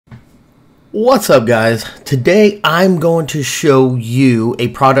What's up, guys? Today I'm going to show you a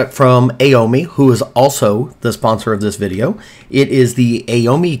product from AOMEI, who is also the sponsor of this video. It is the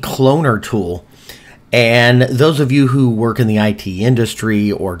AOMEI Cloner tool. And those of you who work in the IT industry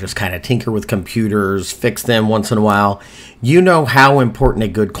or just kind of tinker with computers, fix them once in a while, you know how important a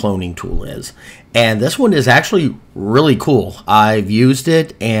good cloning tool is. And this one is actually really cool. I've used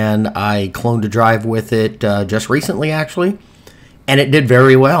it and I cloned a drive with it just recently, actually, and it did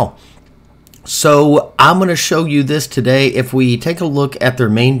very well. So I'm going to show you this today. If we take a look at their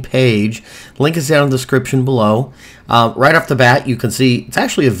main page, link is down in the description below. Right off the bat, you can see it's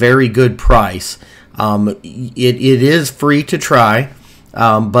actually a very good price. It is free to try,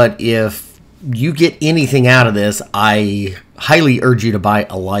 but if you get anything out of this, I highly urge you to buy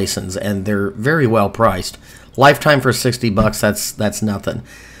a license, and they're very well priced. Lifetime for 60 bucks, that's nothing.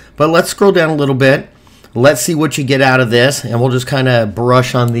 But let's scroll down a little bit. Let's see what you get out of this, and we'll just kind of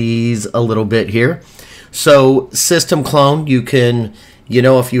brush on these a little bit here. So, system clone, you can,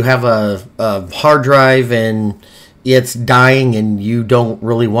 if you have a hard drive and it's dying and you don't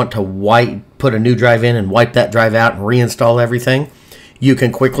really want to put a new drive in and wipe that drive out and reinstall everything, you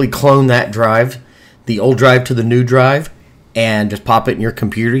can quickly clone that drive, the old drive to the new drive, and just pop it in your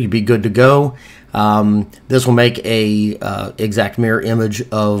computer. You'd be good to go. This will make a exact mirror image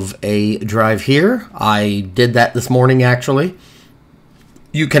of a drive here. I did that this morning, actually.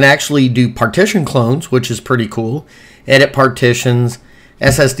 You can actually do partition clones, which is pretty cool. Edit partitions,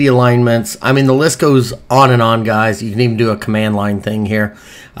 SSD alignments. I mean, the list goes on and on, guys. You can even do a command line thing here.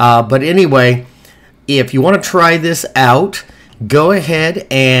 But anyway, if you want to try this out, go ahead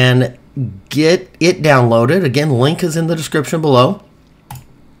and get it downloaded. Again, link is in the description below.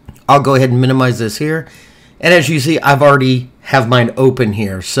 I'll go ahead and minimize this here. And as you see, I've already have mine open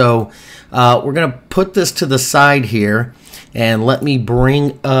here. So we're going to put this to the side here. And let me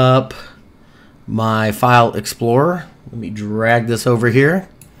bring up my File Explorer. Let me drag this over here.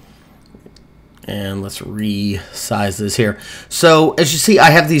 And let's resize this here. So as you see,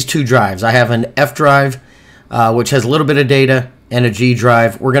 I have these two drives. I have an F drive, which has a little bit of data, and a G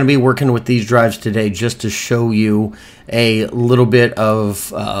drive. We're going to be working with these drives today just to show you a little bit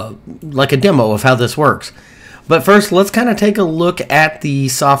of like a demo of how this works. But first, let's kind of take a look at the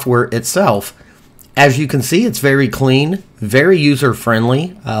software itself. As you can see, it's very clean, very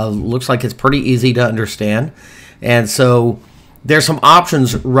user-friendly. Looks like it's pretty easy to understand. And so there's some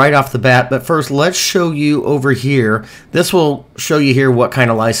options right off the bat. But first, let's show you over here. This will show you here what kind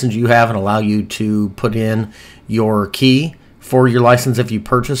of license you have and allow you to put in your key for your license if you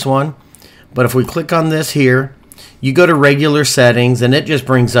purchase one. But if we click on this here, you go to regular settings, and it just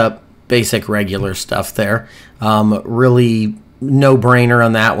brings up basic regular stuff there. Really no-brainer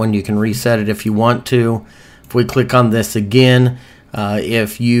on that one. You can reset it if you want to. If we click on this again,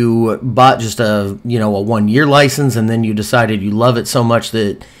 if you bought just a 1-year license and then you decided you love it so much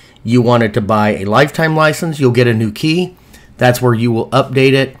that you wanted to buy a lifetime license, you'll get a new key. That's where you will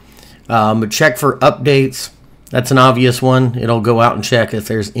update it. Check for updates. That's an obvious one. It'll go out and check if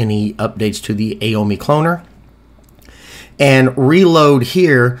there's any updates to the AOMEI Cloner. And reload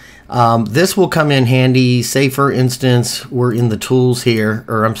here, this will come in handy. Say, for instance, we're in the tools here,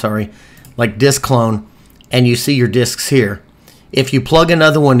 or I'm sorry, like disk clone, and you see your disks here. If you plug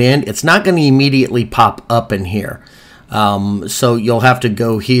another one in, it's not going to immediately pop up in here. So you'll have to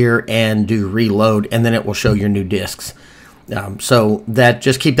go here and do reload, and then it will show your new disks. So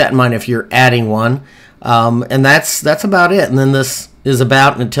just keep that in mind if you're adding one. And that's about it. And then this is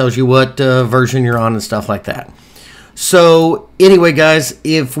about, and it tells you what version you're on and stuff like that. So anyway, guys,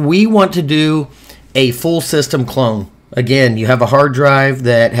 if we want to do a full system clone, again, you have a hard drive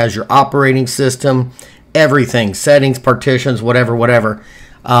that has your operating system, everything, settings, partitions, whatever,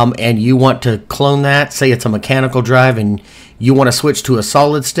 and you want to clone that, say it's a mechanical drive and you want to switch to a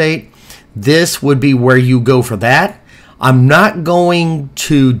solid state, this would be where you go for that. I'm not going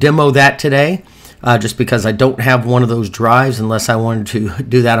to demo that today. Just because I don't have one of those drives unless I wanted to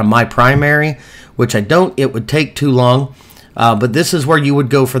do that on my primary, which I don't. It would take too long. But this is where you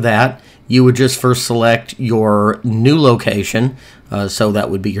would go for that. You would just first select your new location. So that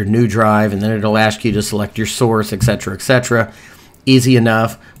would be your new drive, and then it'll ask you to select your source, etc., etc. Easy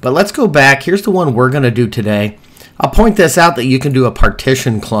enough. But let's go back. Here's the one we're going to do today. I'll point this out that you can do a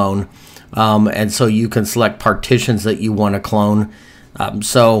partition clone. And so you can select partitions that you want to clone.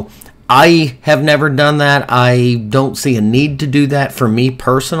 So I have never done that. I don't see a need to do that for me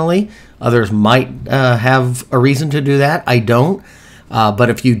personally. Others might have a reason to do that. I don't. But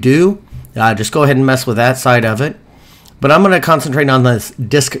if you do, just go ahead and mess with that side of it. But I'm going to concentrate on this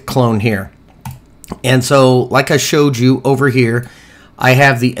disk clone here. And so, like I showed you over here, I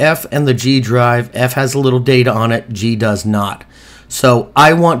have the F and the G drive. F has a little data on it, G does not. So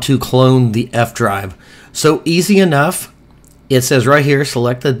I want to clone the F drive. So easy enough. It says right here,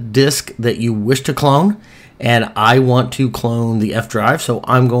 select the disk that you wish to clone, and I want to clone the F drive. So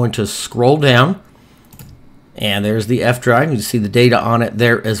I'm going to scroll down, and there's the F drive. You see the data on it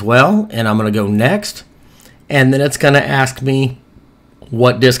there as well, and I'm going to go next, and then it's going to ask me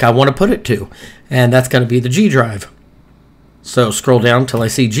what disk I want to put it to, and that's going to be the G drive. So scroll down until I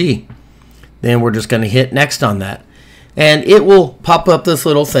see G. Then we're just going to hit next on that. And it will pop up this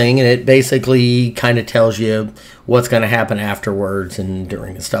little thing, and it basically kind of tells you what's going to happen afterwards and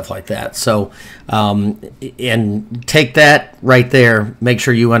during and stuff like that. So, and take that right there. Make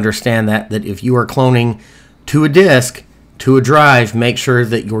sure you understand that if you are cloning to a disk, to a drive, make sure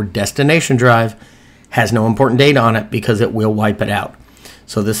that your destination drive has no important data on it, because it will wipe it out.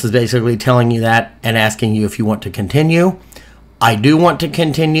 So this is basically telling you that and asking you if you want to continue. I do want to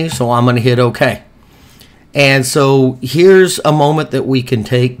continue, so I'm going to hit OK. And so here's a moment that we can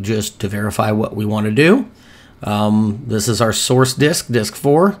take just to verify what we want to do. This is our source disk, disk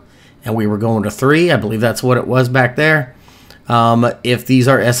 4, and we were going to 3. I believe that's what it was back there. If these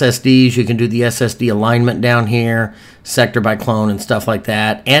are SSDs, you can do the SSD alignment down here, sector by clone and stuff like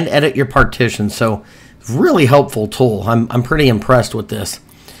that, and edit your partitions. So really helpful tool. I'm pretty impressed with this.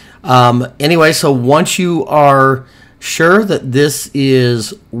 Anyway, so once you are sure that this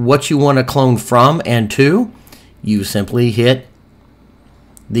is what you want to clone from and to, you simply hit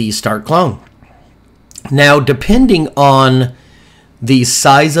the start clone. Now, depending on the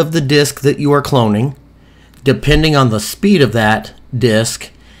size of the disk that you are cloning, depending on the speed of that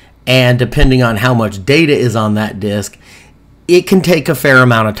disk, and depending on how much data is on that disk, it can take a fair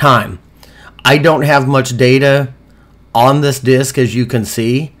amount of time. I don't have much data on this disk, as you can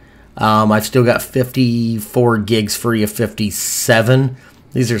see. I've still got 54 gigs free of 57.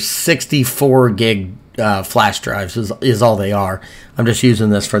 These are 64 gig flash drives is all they are. I'm just using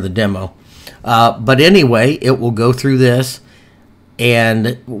this for the demo. But anyway, it will go through this,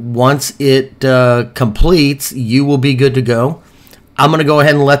 and once it completes, you will be good to go. I'm going to go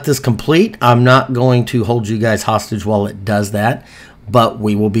ahead and let this complete. I'm not going to hold you guys hostage while it does that, but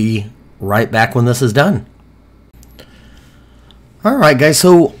we will be right back when this is done. Alright guys,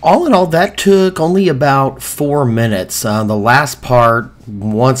 so all in all that took only about 4 minutes. The last part,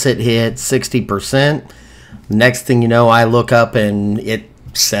 once it hit 60%, next thing you know, I look up and it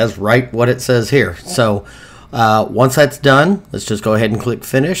says right what it says here. So once that's done, let's just go ahead and click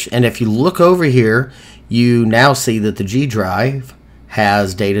finish. And if you look over here, you now see that the G drive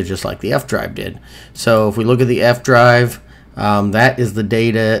has data just like the F drive did. So if we look at the F drive, that is the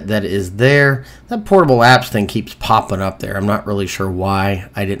data that is there. That portable apps thing keeps popping up there. I'm not really sure why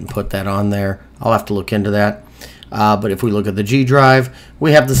I didn't put that on there. I'll have to look into that. But if we look at the G drive,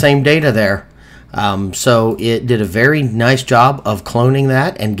 we have the same data there. So it did a very nice job of cloning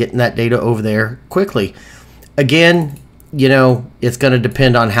that and getting that data over there quickly. Again, you know, it's going to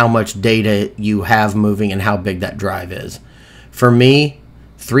depend on how much data you have moving and how big that drive is. For me,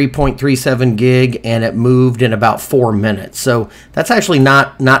 3.37 gig, and it moved in about 4 minutes. So that's actually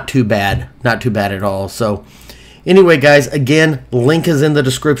not too bad. Not too bad at all. So anyway, guys, again, link is in the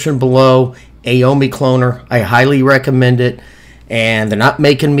description below. AOMEI Cloner. I highly recommend it. And they're not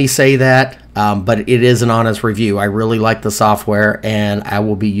making me say that, but it is an honest review. I really like the software, and I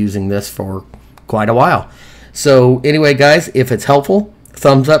will be using this for quite a while. So anyway, guys, if it's helpful,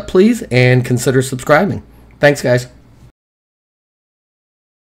 thumbs up, please, and consider subscribing. Thanks, guys.